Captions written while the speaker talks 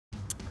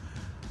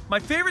My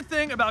favorite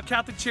thing about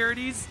Catholic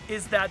Charities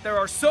is that there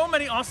are so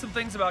many awesome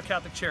things about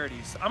Catholic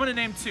Charities. I'm gonna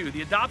name two.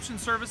 The Adoption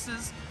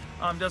Services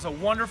does a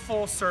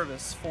wonderful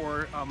service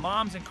for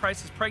moms in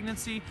crisis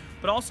pregnancy,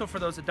 but also for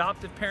those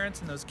adoptive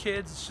parents and those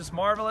kids. It's just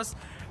marvelous.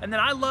 And then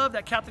I love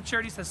that Catholic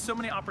Charities has so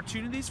many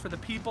opportunities for the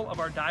people of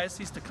our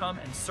diocese to come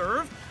and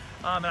serve.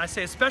 And I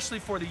say especially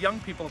for the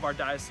young people of our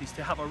diocese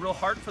to have a real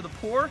heart for the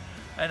poor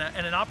and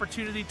an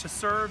opportunity to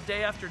serve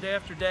day after day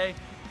after day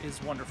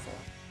is wonderful.